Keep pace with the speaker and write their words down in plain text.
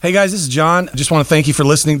Hey guys, this is John. I just want to thank you for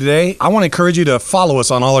listening today. I want to encourage you to follow us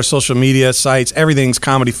on all our social media sites. Everything's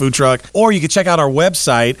Comedy Food Truck. Or you can check out our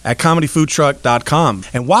website at comedyfoodtruck.com.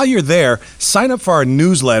 And while you're there, sign up for our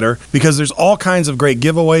newsletter because there's all kinds of great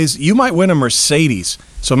giveaways. You might win a Mercedes,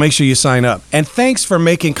 so make sure you sign up. And thanks for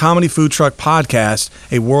making Comedy Food Truck Podcast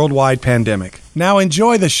a worldwide pandemic. Now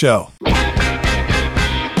enjoy the show.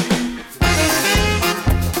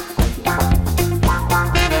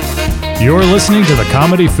 You're listening to the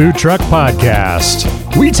Comedy Food Truck Podcast.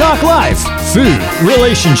 We talk life, food,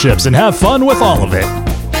 relationships, and have fun with all of it.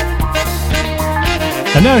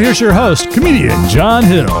 And now here's your host, comedian John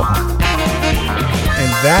Hill.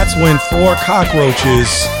 And that's when 4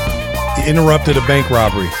 cockroaches interrupted a bank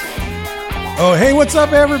robbery. Oh, hey, what's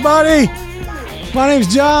up, everybody? My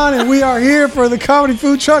name's John, and we are here for the Comedy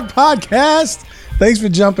Food Truck Podcast. Thanks for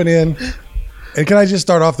jumping in. And can I just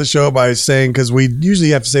start off the show by saying, because we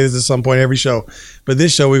usually have to say this at some point every show, but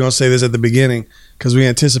this show we're going to say this at the beginning because we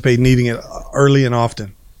anticipate needing it early and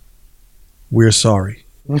often. We're sorry.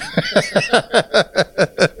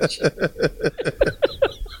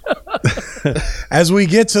 As we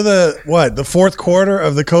get to the fourth quarter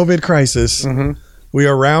of the COVID crisis, we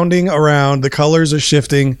are rounding around. The colors are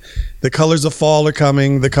shifting. The colors of fall are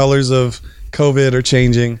coming. The colors of COVID are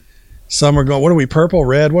changing. Some are going, what are we, purple,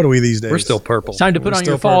 red? What are we these days? We're still purple. It's time to put on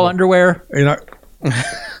your fall underwear. You know,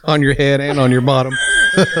 On your head and on your bottom.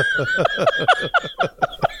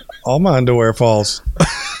 all my underwear falls.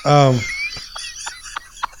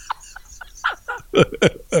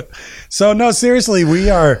 So, no, seriously, we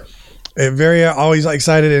are very always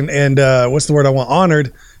excited and what's the word I want?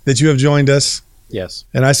 Honored that you have joined us. Yes.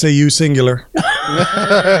 And I say you singular.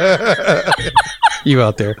 You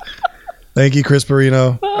out there. Thank you, Chris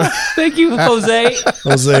Perino. Thank you, Jose.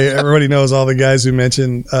 Jose, everybody knows all the guys who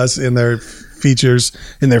mention us in their feeds,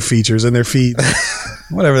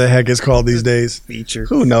 whatever the heck it's called these days. Feature.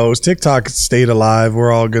 Who knows? TikTok stayed alive.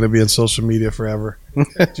 We're all going to be on social media forever.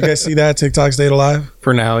 Did you guys see that? TikTok stayed alive?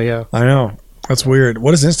 For now, yeah. I know. That's weird.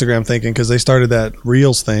 What is Instagram thinking? Because they started that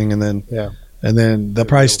Reels thing, and then they'll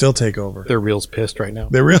probably still take over. They're Reels pissed right now.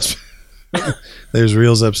 They're Reels. There's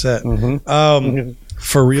Reels upset.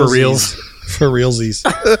 For realsies. For realsies.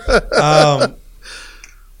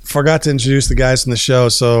 Forgot to introduce the guys in the show.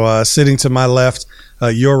 So sitting to my left,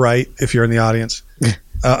 your right, if you're in the audience,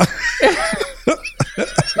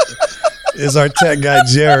 is our tech guy,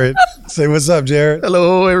 Jared. Say what's up, Jared.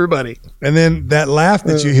 Hello, everybody. And then that laugh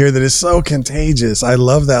that you hear that is so contagious. I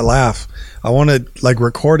love that laugh. I want to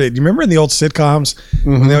record it. You remember in the old sitcoms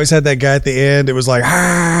when they always had that guy at the end? It was like, it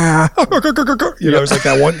was like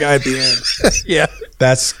that one guy at the end. Yeah.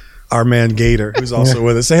 That's our man Gator, who's also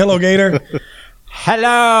with us. Say hello, Gator.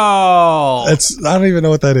 Hello. I don't even know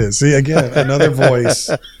what that is. See, again, another voice.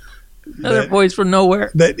 Another voice from nowhere.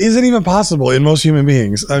 That isn't even possible in most human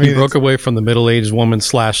beings. I mean, He broke away from the middle-aged woman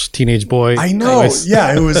 / teenage boy. I know.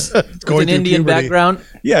 Yeah, it was going With through an Indian puberty. background.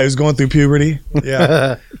 Yeah, he was going through puberty.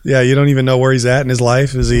 Yeah. Yeah, you don't even know where he's at in his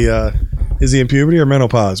life. Is he in puberty or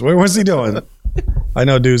menopause? What's he doing? I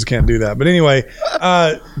know dudes can't do that. But anyway,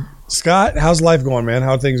 Scott, how's life going, man?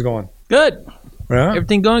 How are things going? Good. Yeah?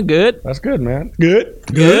 Everything going good? That's good, man. Good.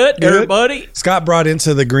 Everybody. Scott brought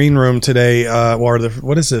into the green room today,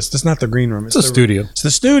 what is this? That's not the green room. It's the studio. It's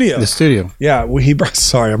the studio. The studio. Yeah, he brought,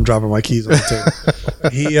 sorry, I'm dropping my keys on the table.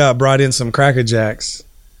 He brought in some Cracker Jacks,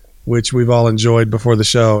 which we've all enjoyed before the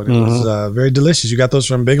show. And it was very delicious. You got those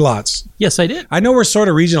from Big Lots. Yes, I did. I know we're sort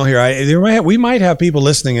of regional here. We might have people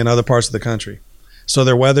listening in other parts of the country. So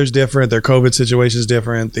their weather's different. Their COVID situation's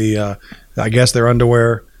different. I guess their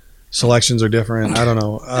underwear selections are different. I don't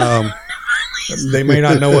know. They may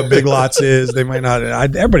not know what Big Lots is. They might not.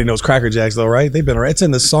 Everybody knows Cracker Jacks, though, right? They've been around. It's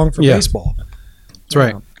in the song for baseball. That's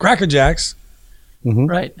right. Cracker Jacks.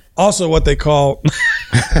 Right. Also, what they call.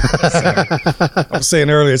 I was saying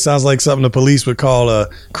earlier, it sounds like something the police would call a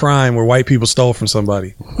crime where white people stole from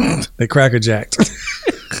somebody. They Cracker Jacked.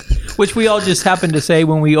 Which we all just happened to say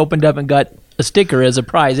when we opened up and got a sticker as a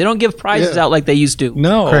prize. They don't give prizes out like they used to.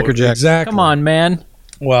 No, Cracker Jacks. Exactly. Come on, man.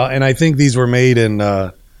 Well, and I think these were made in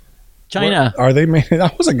China. Are they made?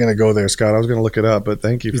 I wasn't going to go there, Scott. I was going to look it up, but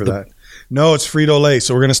thank you for that. No, it's Frito-Lay.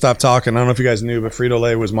 So we're going to stop talking. I don't know if you guys knew, but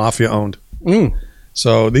Frito-Lay was mafia owned.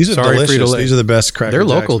 So these are delicious. Frito-Lay. These are the best Cracker They're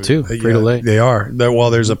Jacks. local too. Frito-Lay. They are.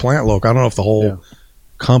 There's a plant local. I don't know if the whole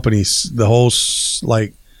company, the whole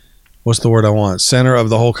what's the word I want? Center of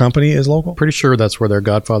the whole company is local. Pretty sure that's where their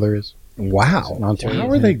godfather is. Wow. In Ontario. How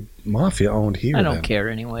are they mafia owned here? I don't then? care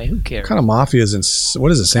anyway. Who cares? What kind of mafia is in,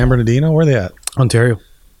 what is it, San Bernardino? Where are they at? Ontario.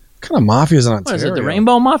 What kind of mafia is in Ontario? What is it, the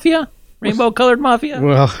Rainbow Mafia? Rainbow colored mafia?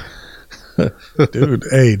 Well, Dude,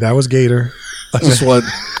 hey, that was Gator. I just want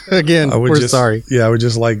Again, we're sorry. Yeah, I would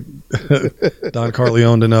just like Don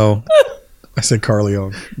Corleone to know. I said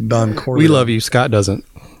Corleone. Don Corleone. We love you. Scott doesn't.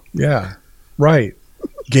 Yeah, right.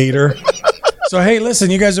 Gator. So, hey, listen,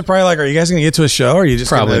 you guys are probably like, are you guys going to get to a show or are you just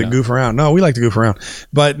going to goof around? No, we like to goof around.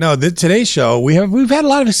 But no, today's show, we've had a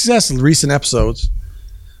lot of success in recent episodes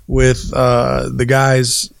with the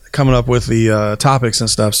guys coming up with the topics and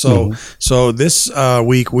stuff. So, so this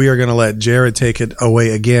week we are going to let Jared take it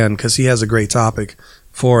away again because he has a great topic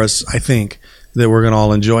for us, I think, that we're going to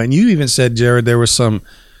all enjoy. And you even said, Jared, there was some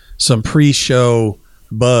pre-show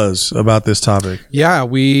buzz about this topic. Yeah,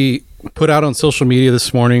 we put out on social media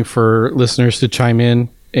this morning for listeners to chime in,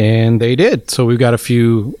 and they did. So we've got a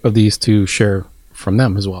few of these to share from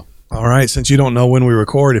them as well. All right. Since you don't know when we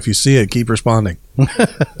record, if you see it, keep responding.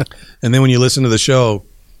 And then when you listen to the show,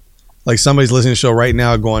 like somebody's listening to the show right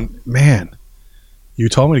now going, man, you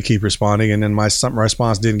told me to keep responding, and then my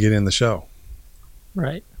response didn't get in the show.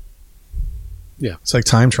 Right. Yeah. It's like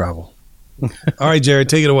time travel. All right, Jared,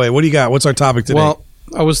 take it away. What do you got? What's our topic today? Well,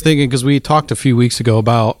 I was thinking, because we talked a few weeks ago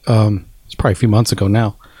about, it's probably a few months ago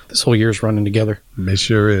now. This whole year's running together. It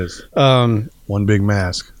sure is. One big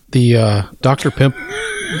mask. The Dr. Pimp.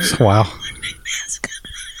 Wow.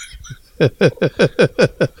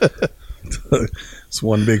 It's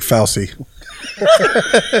one big Fauci.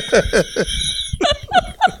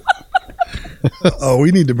 Oh,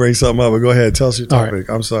 we need to bring something up. But go ahead. Tell us your topic.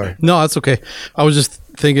 Right. I'm sorry. No, that's okay. I was just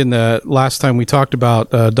thinking that last time we talked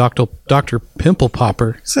about Dr. Pimple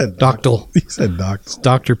Popper. You said Doctal. You said doctal.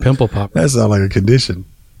 Dr. Pimple Popper. That sounds like a condition.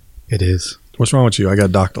 It is. What's wrong with you? I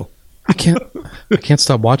got doctal. I can't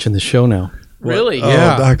stop watching the show now. Really? Oh,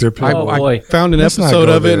 Yeah. Dr. Pimple. I found an Let's not episode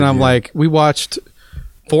go of it, there and I'm again. like, we watched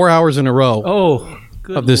 4 hours in a row. Oh,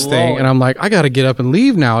 good Of this thing, Lord. and I'm like, I got to get up and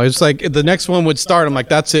leave now. It's like the next one would start. I'm like,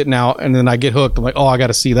 that's it now, and then I get hooked. I'm like, oh, I got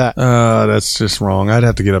to see that. That's just wrong. I'd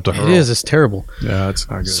have to get up to her. It is. It's terrible. Yeah, it's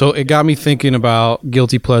not good. So it got me thinking about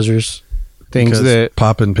guilty pleasures, things Because that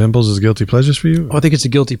popping pimples is guilty pleasures for you? I think it's a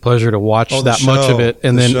guilty pleasure to watch the that much show. of it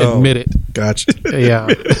and The then show. admit it. Gotcha. Yeah,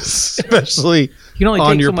 especially You can only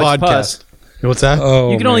on take your so much podcast. pus. What's that?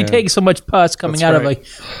 Oh, You can only man. take so much pus coming That's out right. of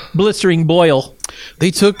a blistering boil.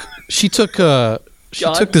 She took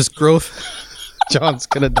John? this growth. John's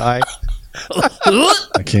gonna die.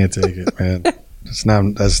 I can't take it, man.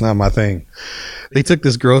 That's not my thing. They took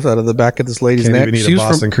this growth out of the back of this lady's Can't neck. even eat She a was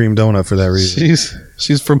Boston cream donut for that from reason.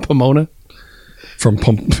 she's from Pomona. From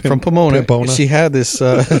Pomona. Pimpona. She had this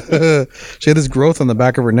she had this growth on the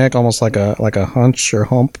back of her neck, almost like a hunch or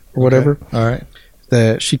hump or whatever. All right.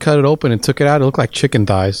 That she cut it open and took it out. It looked like chicken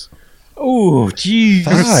thighs. Oh, jeez. It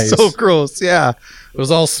was Thighs? so gross. Yeah, it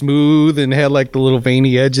was all smooth and had like the little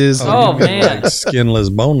veiny edges. Oh, man. Like skinless,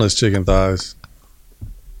 boneless chicken thighs.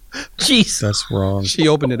 Jeez. That's wrong. She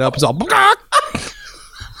opened it up. It's all.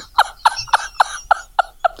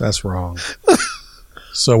 That's wrong.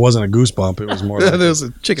 So it wasn't a goose bump. It was more like There was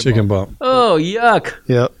a chicken bump. Oh, yuck.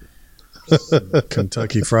 Yep,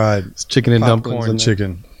 Kentucky fried it's chicken and dumplings. popcorn in there.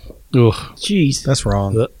 chicken. Ugh. Jeez. That's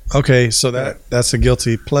wrong. Okay, so that's a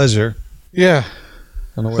guilty pleasure. Yeah.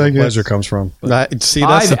 I don't know where the pleasure comes from. See,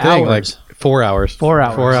 that's the 5 thing. hours. Like 4 hours. 4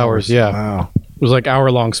 hours. 4 hours. Yeah. Wow. It was like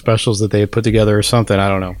hour-long specials that they had put together or something. I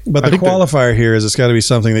don't know. But I the think they're- qualifier here is it's got to be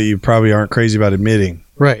something that you probably aren't crazy about admitting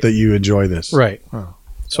right. that you enjoy this. Right. Oh.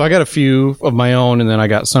 So I got a few of my own, and then I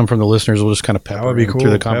got some from the listeners. We'll just kind of pepper That would be in cool.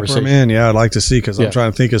 through the Pepper 'em conversation. in. Yeah, I'd like to see because Yeah. I'm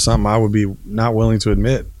trying to think of something I would be not willing to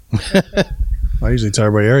admit. I usually tell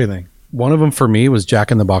everybody everything. One of them for me was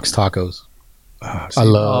Jack in the Box tacos. Ah,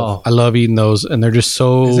 I love eating those, and they're just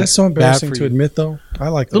so. Is that so bad embarrassing for to you. admit, though? I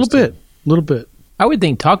like A those little bit. I would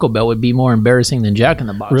think Taco Bell would be more embarrassing than Jack in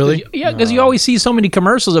the Box. Really? Yeah, because you always see so many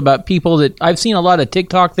commercials about people that I've seen a lot of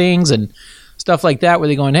TikTok things and stuff like that where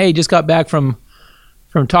they're going, "Hey, just got back from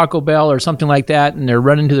Taco Bell or something like that," and they're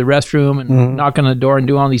running to the restroom and knocking on the door and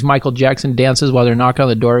doing all these Michael Jackson dances while they're knocking on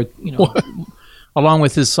the door, along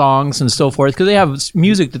with his songs and so forth, because they have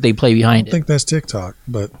music that they play behind I it. think that's TikTok,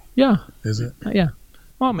 but Yeah, is it? yeah.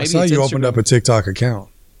 Well, I maybe saw it's you opened Instagram. up a TikTok account.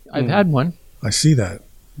 I've had one. I see that.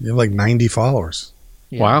 You have like 90 followers.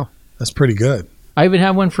 Yeah. Wow. That's pretty good. I even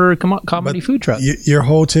have one for a comedy But food truck. Your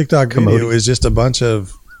whole TikTok video Commodity. is just a bunch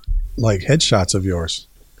of like headshots of yours.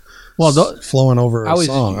 Well, flowing over I was-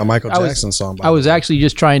 a Michael I was- Jackson song. by I the was way. actually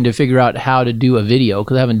just trying to figure out how to do a video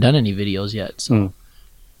because I haven't done any videos yet. So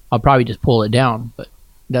I'll probably just pull it down, but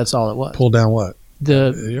that's all it was. Pull down what?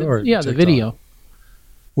 the Your the TikTok. video.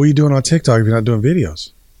 What are you doing on TikTok if you're not doing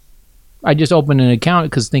videos? I just opened an account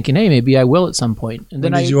because thinking, hey, maybe I will at some point. And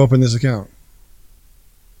When then did you open this account?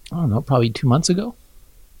 I don't know, probably 2 months ago,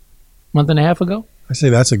 month and a half ago. I say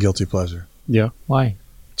that's a guilty pleasure. Yeah. Why?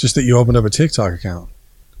 Just that you opened up a TikTok account.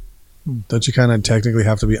 Don't you kind of technically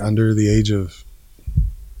have to be under the age of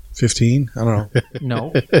 15? I don't know.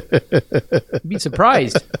 No. Be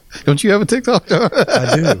surprised. Don't you have a TikTok?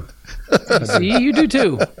 I do. See, you do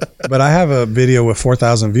too. But I have a video with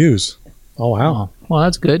 4,000 views. Oh, wow. Well,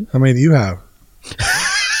 that's good. How many do you have?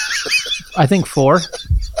 I think 4.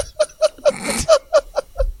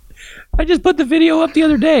 I just put the video up the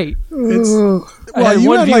other day. I had you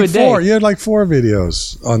one had view like a day. 4. You had like 4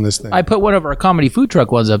 videos on this thing. I put one of our comedy food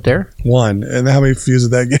truck ones up there. 1. And how many views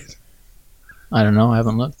did that get? I don't know. I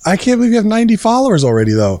haven't looked. I can't believe you have 90 followers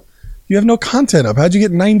already, though. You have no content up. How'd you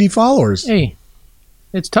get 90 followers? Hey,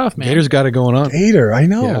 it's tough, man. Gator's got it going on. Hater, I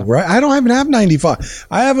know, Yeah. right? I don't even have 95.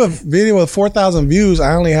 I have a video with 4,000 views.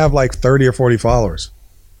 I only have like 30 or 40 followers.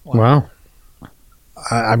 Wow.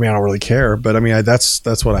 I mean, I don't really care, but I mean, that's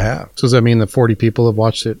what I have. So does that mean that 40 people have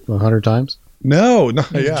watched it 100 times? No,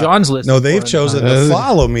 yeah. John's list. No, they've chosen to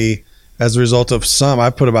follow me as a result of some. I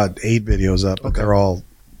put about 8 videos up, but they're all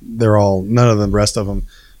none of the rest of them.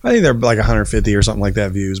 I think they're like 150 or something like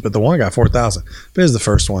that views, but the one got 4,000. But it's the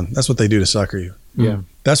first one. That's what they do to sucker you. Yeah.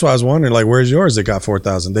 That's why I was wondering, like, where's yours that got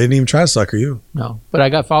 4,000? They didn't even try to sucker you, No, but I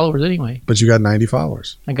got followers anyway. but you got 90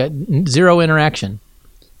 followers. I got 0 interaction.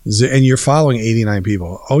 And you're following 89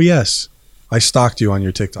 people. Oh, yes. I stalked you on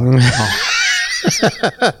your TikTok.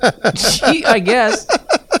 Gee, I guess.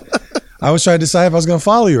 I was trying to decide if I was going to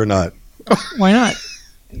follow you or not. Why not?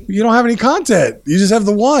 You don't have any content. You just have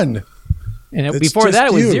the one. And It's before just that,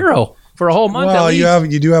 it was you. 0 for a whole month. at Well,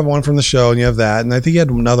 least. you do have one from the show, and you have that, and I think you had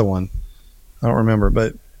another one. I don't remember,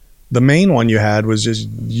 but the main one you had was just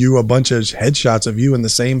you, a bunch of headshots of you in the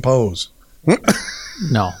same pose.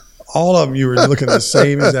 No. All of them, you were looking at the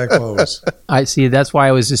same exact pose. I see. That's why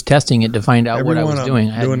I was just testing it to find out what I was doing.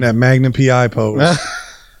 I doing hadn't- that Magnum PI pose,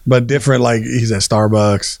 but different. Like he's at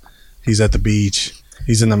Starbucks, he's at the beach,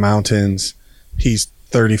 he's in the mountains, he's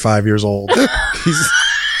 35 years old. He's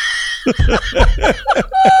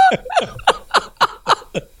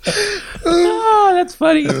Oh, that's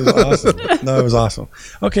funny. It was awesome. No, it was awesome.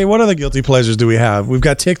 Okay, what other guilty pleasures do we have? We've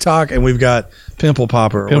got TikTok and we've got Pimple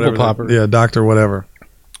Popper. or Pimple whatever Popper. Yeah, Doctor whatever.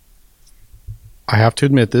 I have to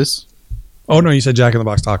admit this. Oh, no, you said Jack in the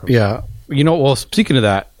Box tacos. Yeah. You know, well, speaking of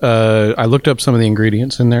that, I looked up some of the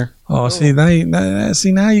ingredients in there. Oh, see, now you're going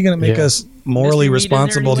to make Yeah. us morally Mr. Meat in there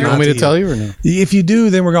responsible. anymore? You not want me to eat. tell you or no? If you do,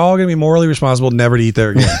 then we're all going to be morally responsible never to eat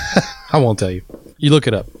there again. I won't tell you. You look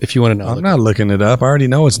it up if you want to know. I'm not looking it up. I already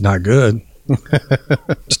know it's not good.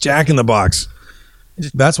 It's Jack in the Box.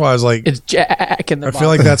 That's why I was like, It's Jack in the I Box. feel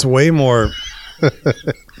like that's way more.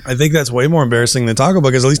 I think that's way more embarrassing than Taco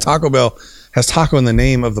Bell because at least Taco Bell has taco in the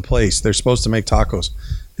name of the place. They're supposed to make tacos.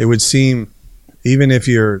 It would seem, even if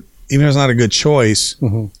it's not a good choice,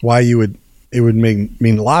 why you would, it would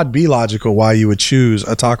be logical why you would choose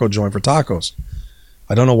a taco joint for tacos.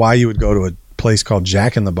 I don't know why you would go to a place called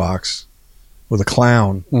Jack in the Box with a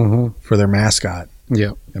clown for their mascot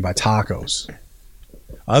Yeah. and buy tacos.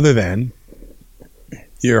 Other than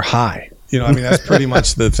you're high. You know, I mean, that's pretty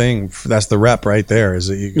much the thing. That's the rep right there. Is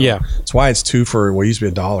that you? Go, Yeah. That's why it's 2 for what used to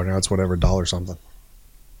be $1. Now it's whatever $1 something.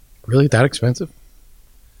 Really? That expensive?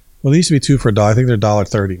 Well, they used to be 2 for $1. I think they're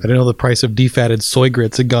 $1.30. I didn't know the price of defatted soy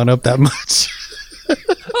grits had gone up that much.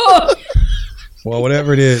 Well,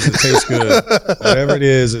 whatever it is, it tastes good. Whatever it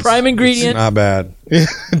is, it's, Prime ingredient. It's not bad.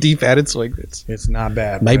 Defatted soy grits. It's not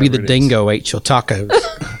bad. Maybe the whatever it is. dingo ate your tacos.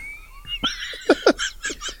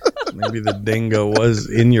 Maybe the dingo was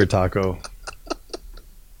in your taco.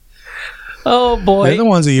 Oh boy. They're the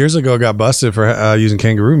ones that years ago got busted for using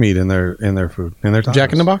kangaroo meat in their food, in their tacos.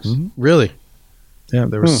 Jack in the Box? Really? Yeah,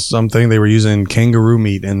 there was something they were using kangaroo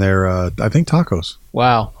meat in their, I think, tacos.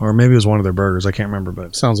 Wow. Or maybe it was one of their burgers. I can't remember,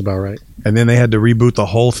 but Sounds about right. and then they had to reboot the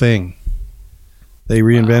whole thing. They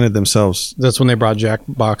reinvented themselves. That's when they brought Jack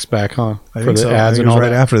Box back, huh? I think so. I think it was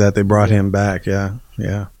right after that they brought him back. Yeah,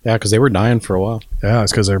 yeah, Yeah, because they were dying for a while. yeah.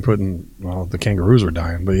 It's because they were putting. Well, the kangaroos were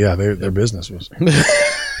dying, but yeah, their business was.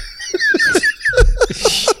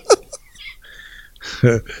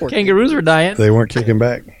 Kangaroos were dying. They weren't kicking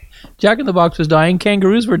back. Jack in the Box was dying.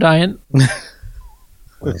 Kangaroos were dying.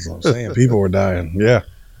 That's what I'm saying. People were dying. Yeah.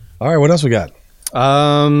 All right. What else we got?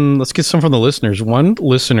 Let's get some from the listeners. One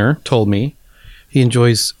listener told me he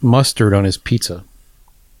enjoys mustard on his pizza.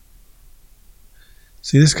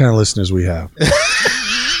 See, this kind of listeners we have.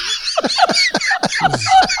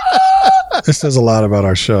 This says a lot about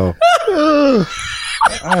our show. I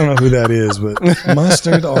don't know who that is, but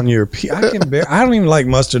mustard on your pizza. I don't even like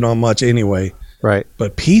mustard on much anyway. Right.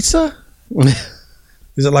 But pizza?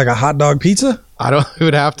 Is it like a hot dog pizza? It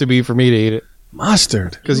would have to be for me to eat it.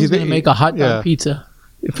 Mustard. Because Who's going to make a hot dog pizza?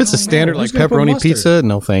 If it's a standard Who's like gonna put pepperoni mustard? pizza,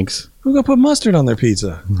 no thanks. Who gonna put mustard on their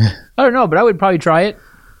pizza? I don't know, but I would probably try it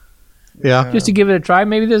Yeah. just to give it a try.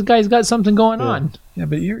 Maybe this guy's got something going on. Yeah,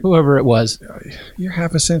 but Whoever it was. you're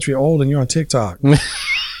half a century old and you're on TikTok.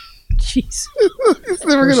 Jeez.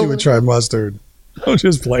 Never gonna would try mustard. I'm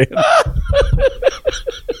just playing.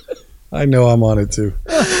 I know I'm on it too.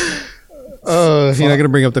 You're not gonna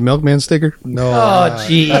bring up the milkman sticker? No. Oh,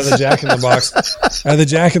 jeez. I have the Jack in the Box. I have the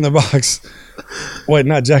Jack in the Box. Wait,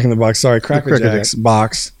 not Jack in the Box. Sorry, Cracker Cracker Jacks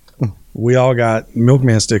box. We all got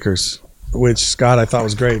milkman stickers, which Scott I thought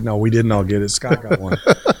was great. No, we didn't all get it. Scott got one.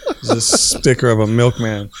 It's a sticker of a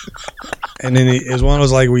milkman. And then it was one of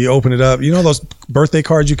those like where you open it up. You know those birthday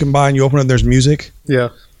cards you can buy and you open it up, there's music? Yeah.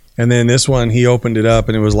 And then this one, he opened it up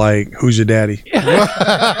and it was like, "Who's your daddy?"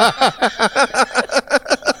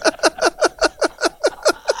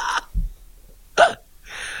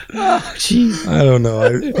 Jeez. I don't know.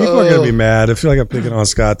 People are going to be mad. I feel like I'm picking on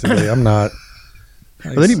Scott today. I'm not.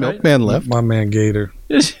 Are there any milkman left? My man Gator.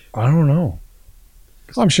 I don't know.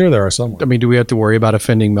 I'm sure there are somewhere. I mean, do we have to worry about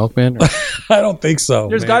offending milkmen? Or- I don't think so.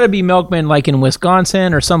 There's man. got to be milkmen like in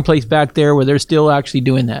Wisconsin or someplace back there where they're still actually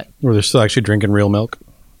doing that. or they're still actually drinking real milk?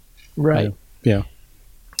 Right. Yeah.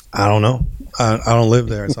 I don't know. I don't live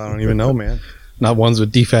there, so I don't even know, man. Not ones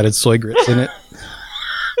with defatted soy grits in it.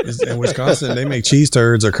 In Wisconsin, they make cheese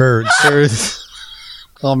turds or curds.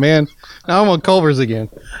 Oh, man. Now I'm on Culver's again.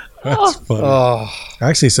 That's funny. Oh.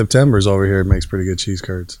 Actually, September's over here makes pretty good cheese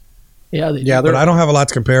curds. Yeah. They Yeah, But they're, I don't have a lot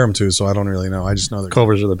to compare them to, so I don't really know. I just know they're good.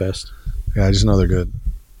 Culver's are the best. Yeah, I just know they're good.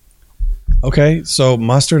 Okay, so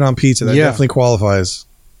mustard on pizza, that Yeah. definitely qualifies.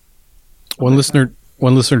 One listener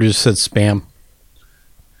just said spam.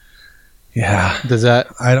 Yeah. Does that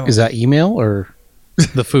I don't. is that email or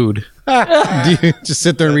the food? Do you just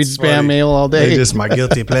sit there and read That's spam funny. mail all day? They just my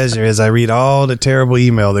guilty pleasure is I read all the terrible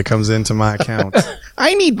email that comes into my account.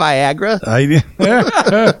 I need Viagra.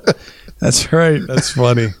 That's right. That's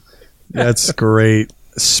funny. That's great.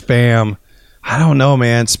 Spam. I don't know,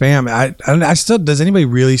 man. Spam. I still. Does anybody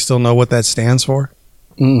really still know what that stands for?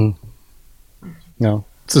 Mm-mm. No.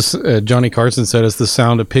 It's just, Johnny Carson said it's the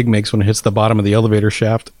sound a pig makes when it hits the bottom of the elevator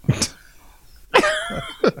shaft.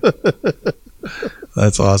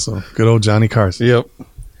 That's awesome. Good old Johnny Carson. Yep.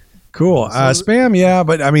 Cool. Spam. Yeah,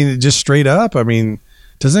 but I mean, just straight up. I mean,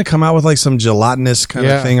 doesn't it come out with like some gelatinous kind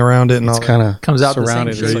of thing around it and all It's that? kind of comes out the same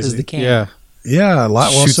surrounded shape as as the can. Yeah. Yeah, a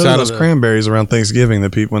lot. Well, Shoots so do out of those the- cranberries around Thanksgiving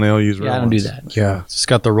that people when they don't use. Yeah, real I don't do ones. that. Yeah. It's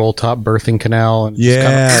got the roll top birthing canal and just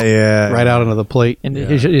Yeah, kinda yeah. right out into the plate. And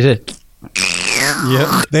it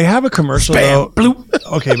Yep. They have a commercial though.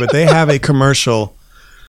 Okay, but they have a commercial.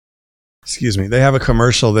 Excuse me. They have a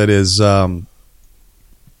commercial that is.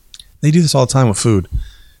 They do this all the time with food.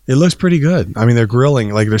 It looks pretty good. I mean, they're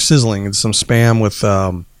grilling, like they're sizzling. It's some spam with.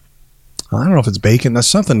 I don't know if it's bacon. There's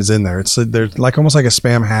something is in there. It's they're like almost like a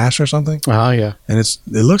spam hash or something, Oh, yeah. and it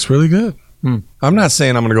looks really good. I'm not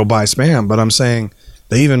saying I'm going to go buy spam, but I'm saying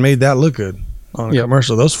they even made that look good on a Yep.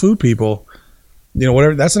 commercial. Those food people, you know,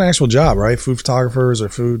 whatever. That's an actual job, right? Food photographers or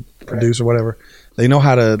food producer, whatever. They know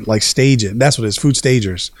how to like stage it. That's what it is. Food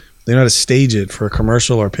stagers. They know how to stage it for a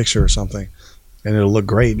commercial or a picture or something, and it'll look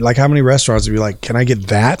great. Like how many restaurants would be like, "Can I get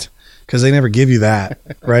that?" Because they never give you that,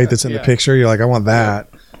 right? That's in the picture. You're like, "I want that,"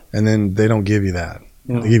 and then they don't give you that.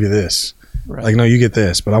 They give you this. Right. Like, no, you get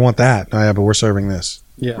this, but I want that. Oh, yeah, but we're serving this.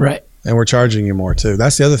 Yeah. right. And we're charging you more too.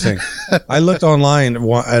 That's the other thing. I looked online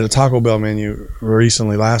at a Taco Bell menu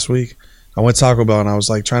recently last week. I went to Taco Bell and I was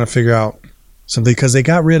like trying to figure out something because they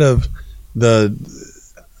got rid of I'm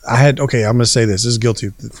going to say this. This is guilty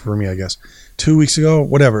for me, I guess. 2 weeks ago,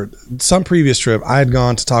 whatever, some previous trip, I had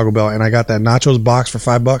gone to Taco Bell and I got that nachos box for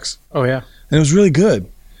 $5. Oh, yeah. And it was really good.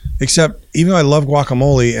 Except even though I love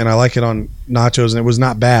guacamole and I like it on nachos and it was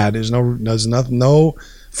not bad. There's no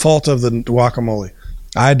fault of the guacamole.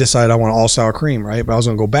 I had decided I want all sour cream, right? But I was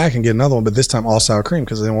going to go back and get another one, but this time all sour cream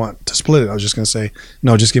because I didn't want to split it. I was just going to say,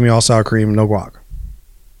 no, just give me all sour cream, no guac.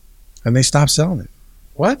 And they stopped selling it.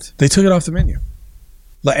 What? They took it off the menu.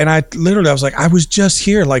 And I was like, I was just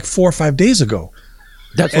here like 4 or 5 days ago.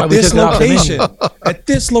 That's why At we this took it off the menu. location. At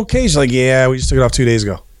this location. Like, yeah, we just took it off 2 days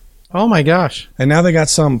ago. Oh, my gosh. And now they got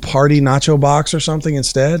some party nacho box or something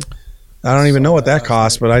instead. I don't even know what that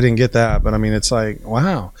costs, but I didn't get that. But I mean, it's like,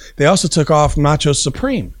 wow. They also took off Nacho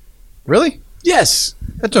Supreme. Really? Yes.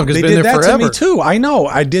 That junk has They been did there that forever. to me too. I know.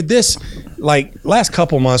 I did this like last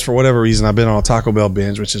couple months for whatever reason. I've been on a Taco Bell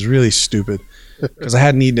binge, which is really stupid because I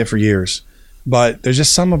hadn't eaten it for years. But there's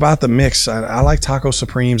just something about the mix. I like Taco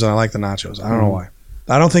Supremes and I like the nachos. I don't know why.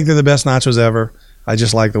 I don't think they're the best nachos ever. I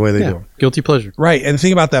just like the way they do them. Guilty pleasure. Right. And the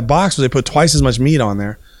thing about that box was they put twice as much meat on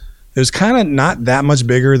there. It was kind of not that much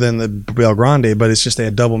bigger than the Bel Grande, but it's just they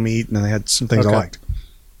had double meat and they had some things I Okay. liked.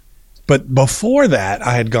 But before that,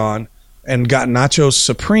 I had gone and got Nachos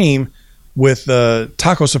Supreme with the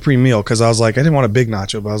Taco Supreme meal because I was like, I didn't want a big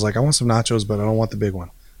nacho, but I was like, I want some nachos, but I don't want the big one.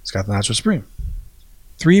 It's got the Nacho Supreme.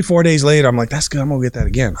 3-4 days later, I'm like, that's good. I'm going to get that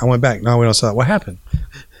again. I went back. No, we don't sell it. What happened?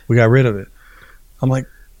 We got rid of it. I'm like,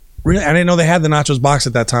 really? I didn't know they had the nachos box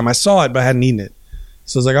at that time. I saw it, but I hadn't eaten it.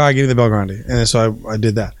 So I was like, all right, give me the Bel Grande. And then so I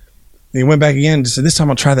did that. And he went back again and said, this time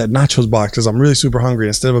I'll try that nachos box because I'm really super hungry.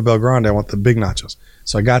 Instead of a Bel Grande, I want the big nachos.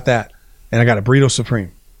 So I got that. And I got a Burrito Supreme.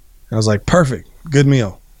 And I was like, perfect. Good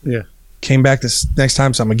meal. Yeah. Came back this next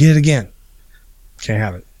time, so I'm going to get it again. Can't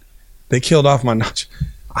have it. They killed off my nacho.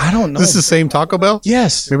 I don't know. This is the same Taco Bell?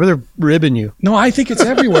 Yes. Maybe they're ribbing you. No, I think it's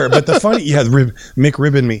everywhere. But the funny, Mick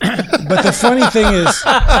ribbing me. But the funny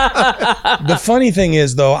thing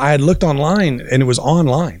is, though, I had looked online and it was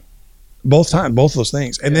online, both those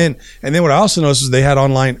things. And then what I also noticed is they had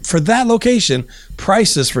online for that location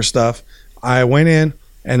prices for stuff. I went in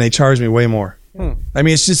and they charged me way more. I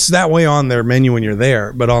mean, it's just that way on their menu when you're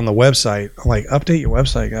there, but on the website, I'm like, update your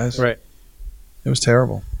website, guys. Right. It was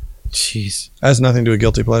terrible. Jeez. That has nothing to do with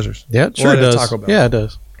guilty pleasures. Yeah, sure Or it does. Taco Bell. Yeah, it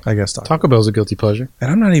does. I guess Taco Bell's a guilty pleasure. And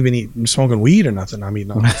I'm not even smoking weed or nothing. I'm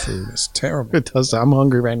eating all the food. It's terrible. It does. I'm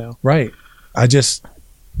hungry right now. Right. I just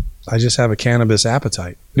have a cannabis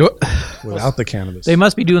appetite without the cannabis. They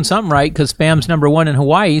must be doing something right because Spam's #1 in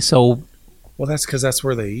Hawaii. So Well, that's because that's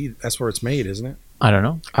where they eat. That's where it's made, isn't it? I don't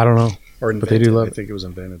know. I don't know. Or invented. But they do love I think it was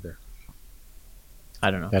invented there.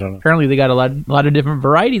 I don't know. I don't know. Apparently, they got a lot of different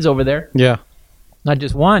varieties over there. Yeah. Not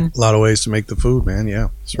just one. A lot of ways to make the food, man. Yeah.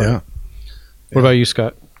 right. Yeah. What about you,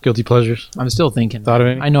 Scott? Guilty pleasures? I'm still thinking. Thought of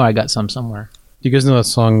any? I know I got some somewhere. Do you guys know that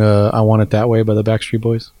song, I Want It That Way by the Backstreet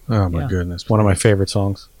Boys? Oh, my Yeah. goodness. One of my favorite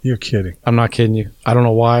songs. You're kidding. I'm not kidding you. I don't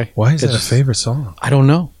know why. Why is It's that a just- favorite song? I don't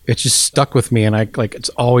know. It's just stuck with me, and it's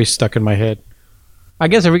always stuck in my head. I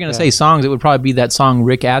guess if we're going to say songs, it would probably be that song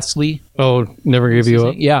Rick Astley. Oh, Never Give You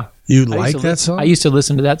Up. Yeah. You I used like to that listen- song? I used to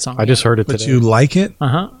listen to that song. I just heard it But today. you like it?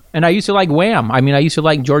 Uh-huh. And I used to like Wham. I mean, I used to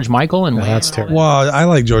like George Michael and Wham. that's and all terrible. Well, I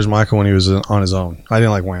like George Michael when he was on his own. I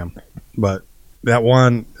didn't like Wham. But that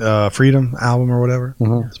one, Freedom album or whatever,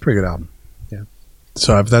 Mhm. it's a pretty good album. Yeah.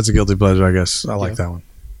 So if that's a guilty pleasure, I guess I like that one.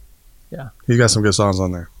 Yeah. He's got some good songs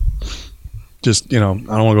on there. Just, I don't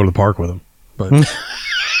want to go to the park with him. But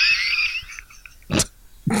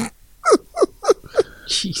that.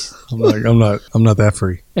 Jeez. I'm not that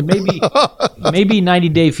free. And maybe 90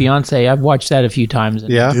 Day Fiance. I've watched that a few times.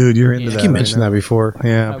 And Yeah? Dude, you're into Yeah. that. You right mentioned now. that before.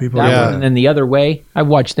 Yeah, people that are one, and then The Other Way. I've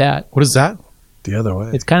watched that. What is that? the other way.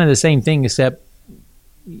 It's kind of the same thing, except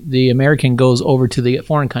the American goes over to the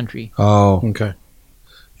foreign country. Oh, Okay.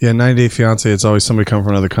 yeah, 90 Day Fiance. It's always somebody coming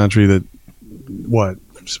from another country that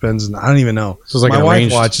spends. I don't even know. So it's like my an wife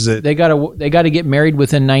arranged- watches it. They gotta get married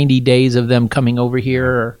within 90 days of them coming over here,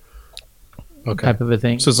 or Okay. type of a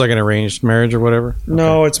thing. So it's like an arranged marriage or whatever?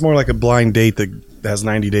 No, it's more like a blind date that has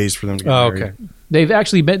 90 days for them to get Oh, married. okay. They've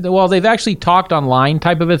actually talked online,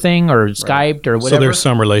 type of a thing, or Skyped or So whatever. there's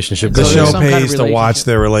some relationship. The So going show there's on. some kind of pays to watch relationship.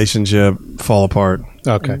 their relationship fall apart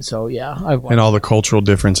Okay. And so yeah, I've watched and all the cultural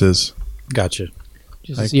differences. Gotcha.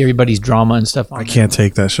 just to see everybody's drama and stuff. On I there. can't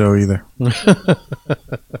take that show either. But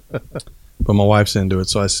my wife's into it,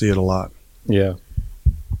 so I see it a lot. Yeah.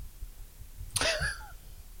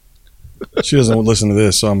 She doesn't listen to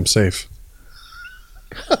this, so I'm safe.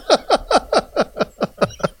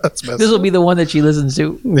 This will be the one that she listens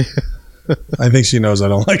to. I think she knows I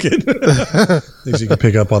don't like it. I think she can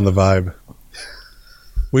pick up on the vibe.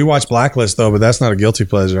 We watch Blacklist though, but that's not a guilty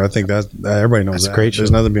pleasure. I think that everybody knows That's that. great There's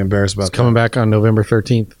show. nothing to be embarrassed about. It's coming back on November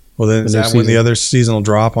 13th. Well, then is the new that when the season. other season will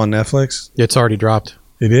drop on Netflix? It's already dropped.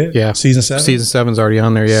 It did? Yeah. Season 7? Season 7's already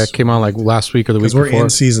on there. Yeah, it came on like last week or the week Because we're before. in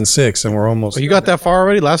season 6 and we're almost. Oh, you got that far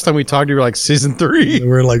already? Last time we talked, you were like season 3.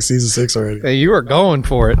 We're like season 6 already. Hey, you were going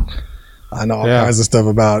for it. I know all Yeah. kinds of stuff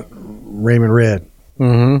about Raymond Red.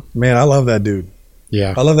 Mm-hmm. Man, I love that dude.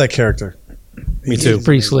 Yeah. I love that character. Me too.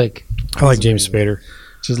 Pretty slick. I like James Spader.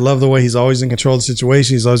 Just love the way he's always in control of the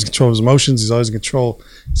situation. He's always in control of his emotions. He's always in control.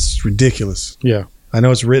 It's ridiculous. Yeah. I know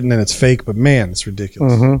it's written and it's fake, but man, it's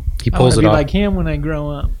ridiculous. Mm-hmm. He I pulls want to it be off. like him when I grow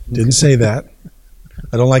up. Didn't say that.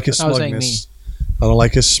 I don't like his I was saying smugness. I don't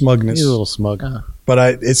like his smugness. He's a little smug.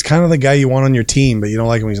 But it's kind of the guy you want on your team, but you don't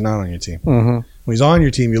like him when he's not on your team. Mm-hmm. When he's on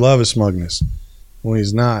your team, you love his smugness. When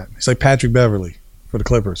he's not, he's like Patrick Beverly for the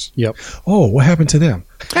Clippers. Yep. Oh, what happened to them?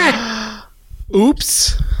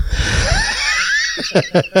 Oops.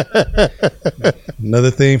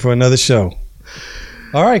 Another thing for another show.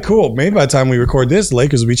 All right, cool. Maybe by the time we record this, the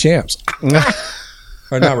Lakers will be champs.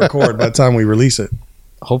 Or not record, by the time we release it.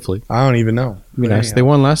 Hopefully. I don't even know. Be But nice. anyhow, They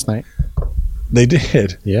won last night. they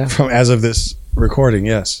did. Yeah. From as of this Recording,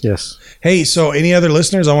 yes. Yes. Hey, so any other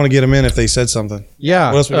listeners? I want to get them in if they said something.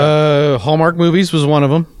 Yeah. What else we got? Hallmark movies was one of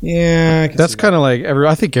them. Yeah, I can That's see kind of like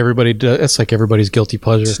I think everybody does. It's like everybody's guilty that.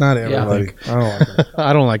 pleasure. It's not everybody. I don't like them.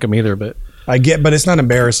 I don't like them either, but I get, but it's not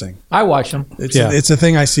embarrassing. I watch them. It's a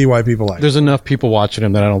thing I see why people like. there's enough people watching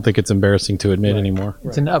them that I don't think it's embarrassing to admit anymore.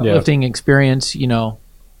 It's an uplifting experience, you know.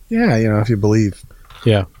 Yeah, if you believe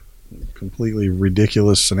Yeah. completely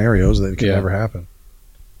ridiculous scenarios that could Yeah. never happen.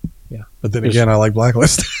 Yeah. But then again, I like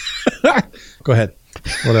Blacklist. Go ahead.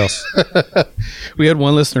 What else? We had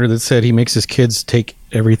one listener that said he makes his kids take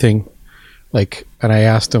everything, and I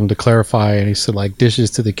asked him to clarify, and he said, dishes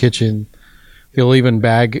to the kitchen. He'll even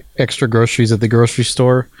bag extra groceries at the grocery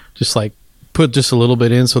store, just put just a little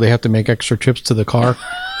bit in so they have to make extra trips to the car,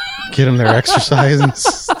 get them their exercise and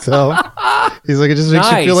stuff. He's like, it just makes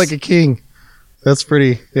you feel like a king. That's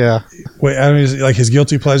pretty, yeah. Wait, I mean, like his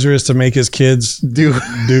guilty pleasure is to make his kids Do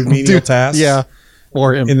menial tasks? Yeah.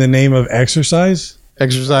 Or In the name of exercise?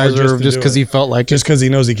 exercise, or or just to just do because it. he felt like Just because he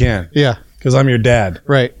knows he can. Yeah, Because I'm your dad.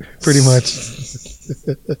 right. Pretty much.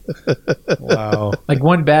 Wow. Like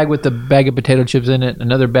one bag with the bag of potato chips in it,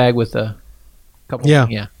 another bag with a couple. Yeah.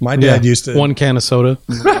 Yeah. My dad used to. One can of soda.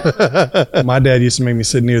 My dad used to make me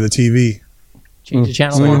sit near the TV Change the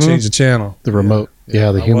channel. so I Mm-hmm. could change the channel. The remote.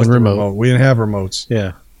 Yeah, the I human was the remote. We didn't have remotes.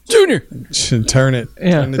 Yeah. Junior. Should turn it.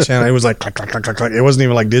 Yeah. Turn the channel. It was like click, click, click, click, click. It wasn't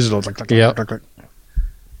even like digital. It's like click, click, Yep. click, click, click.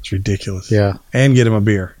 It's ridiculous. Yeah. And get him a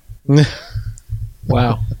beer.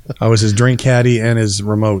 Wow. I was his drink caddy and his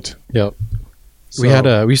remote. Yep. So-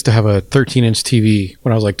 We used to have a 13-inch TV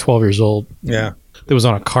when I was like 12 years old. Yeah. That was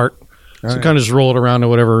on a cart. So Right. kind of just roll it around to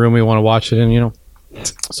whatever room we want to watch it in,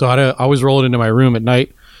 So I'd always roll it into my room at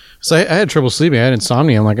night. So I had trouble sleeping. I had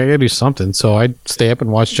insomnia. I'm like, I got to do something. So I'd stay up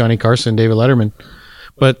and watch Johnny Carson, David Letterman.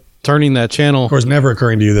 But turning that channel. Of course, never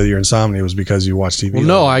occurring to you that your insomnia was because you watched TV. Well,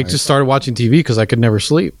 no, I late night. just started watching TV because I could never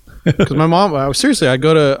sleep. Because my mom,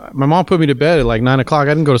 my mom put me to bed at like 9 o'clock.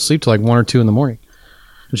 I didn't go to sleep till like 1 or 2 in the morning.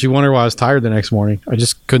 And she wondered why I was tired the next morning. I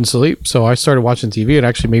just couldn't sleep. So I started watching TV. It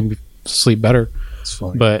actually made me sleep better. It's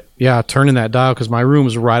funny. But yeah, turning that dial, because my room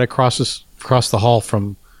was right across the hall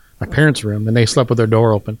from my parents' room, and they slept with their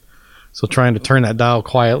door open. So trying to turn that dial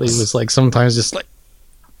quietly was like sometimes just like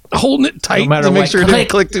holding it tight matter to make what. sure it didn't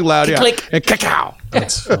click too loud. Yeah. Click. And cacao.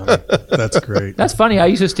 That's funny. That's great. That's funny. I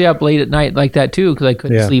used to stay up late at night like that too because I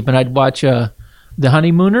couldn't Yeah. sleep, and I'd watch The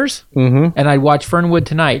Honeymooners, Mm-hmm. and I'd watch Fernwood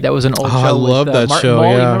Tonight. That was an old show. I love with, that Martin show. Mull.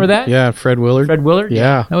 Yeah. You remember that? Yeah, Fred Willard. Fred Willard.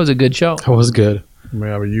 Yeah. that was a good show. That was good.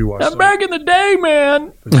 Yeah, but you watched That's it. back in the day,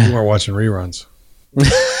 man. But you weren't watching reruns.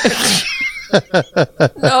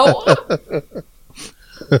 No,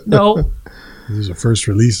 no. These are first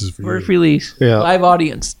releases for First you. release. Yeah. Live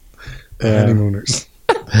audience. The Honeymooners.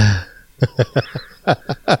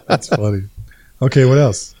 That's funny. Okay, what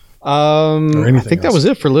else? Or I anything think that else. was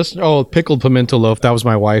it for listener. Oh, pickled pimento loaf. That was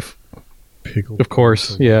my wife, Pickled. of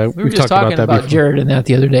course. Yeah, We were we've just talked talking about that about before. Jared and that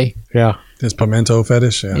the other day. Yeah, This pimento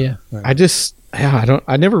fetish. Yeah. Yeah.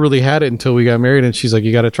 I never really had it until we got married, and she's like,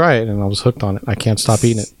 "You got to try it," and I was hooked on it. I can't stop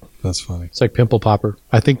eating it. That's funny. It's like pimple popper.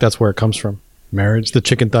 I think that's where it comes from. Marriage. It's the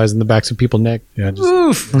chicken thighs in the backs of people's neck. Yeah. Just,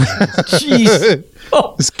 Oof. Jeez.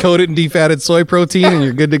 Oh, Just coat it in defatted soy protein, and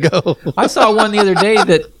you're good to go. I saw one the other day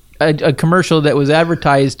that a commercial that was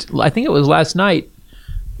advertised. I think it was last night.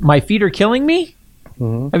 My feet are killing me.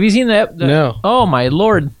 Mhm. Have you seen that? No. Oh my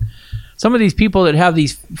lord! Some of these people that have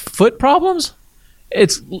these foot problems,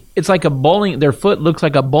 it's like a bowling. Their foot looks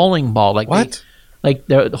like a bowling ball. Like What? like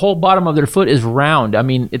the whole bottom of their foot is round. I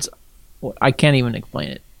mean, I can't even explain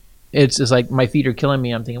it. It's just like my feet are killing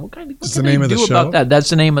me. I'm thinking, what can the they name of the do show? about that? That's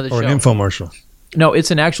the name of the or show. an infomercial. No,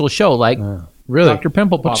 it's an actual show, like Really? Dr.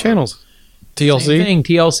 Pimple Popper. What channels? Same TLC. thing,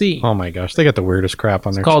 TLC. Oh my gosh, they got the weirdest crap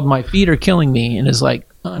on It's there. called My Feet Are Killing Me, and it's like,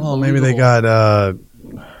 Well, maybe they got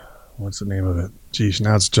what's the name of it? Geez,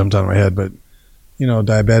 now it's jumped out of my head. But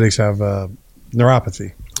diabetics have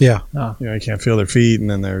neuropathy. Yeah. You can't feel their feet, and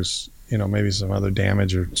then there's maybe some other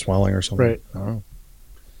damage or swelling or something. Right. I don't know.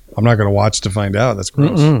 I'm not going to watch to find out. That's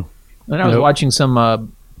gross. Mm-mm. And I was Nope. watching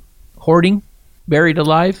some Hoarding, Buried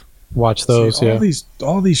Alive. Watch those. See, Yeah.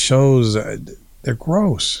 all these shows, they're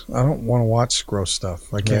gross. I don't want to watch gross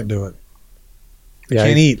stuff. I can't do it. Yeah. I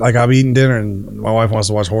can't eat. Like I'm eating dinner, and my wife wants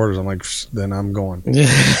to watch Hoarders. I'm like, "Psh, then I'm going.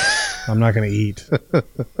 I'm not going to eat.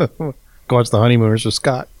 Go watch the Honeymooners with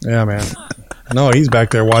Scott. Yeah, man. No, he's back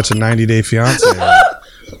there watching 90 Day Fiance.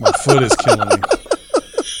 My foot is killing me.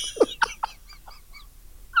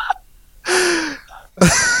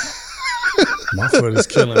 My foot is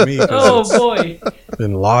killing me. 'cause Oh boy! it's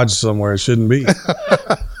been lodged somewhere it shouldn't be.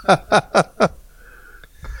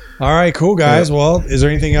 All right, cool guys. Well, is there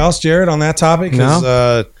anything else, Jared, on that topic?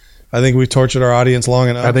 'Cause, I think we've tortured our audience long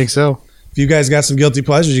enough. I think so. If you guys got some guilty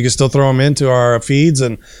pleasures, you can still throw them into our feeds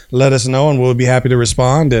and let us know, and we'll be happy to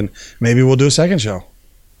respond. And maybe we'll do a second show.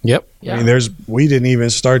 Yep. Yeah. I mean, we didn't even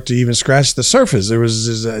start to even scratch the surface. There was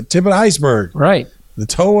just a tip of the iceberg, Right.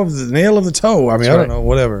 the nail of the toe. I mean, I don't know,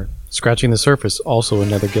 whatever. Scratching the surface, also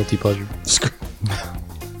another guilty pleasure.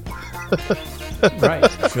 Right.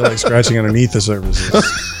 I feel like scratching underneath the surface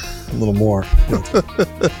is a little more.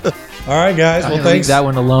 All right, guys. Well, Leave thanks. that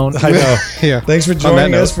one alone. I know. Yeah. Thanks for that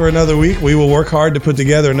joining note. us for another week. We will work hard to put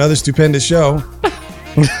together another stupendous show.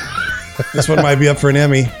 This one might be up for an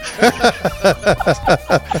Emmy.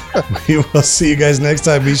 We will see you guys next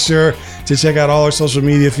time. Be sure to check out all our social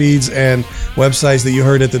media feeds and websites that you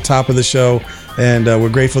heard at the top of the show. And we're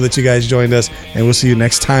grateful that you guys joined us. And we'll see you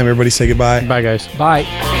next time. Everybody say goodbye. Bye, guys.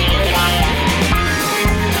 Bye.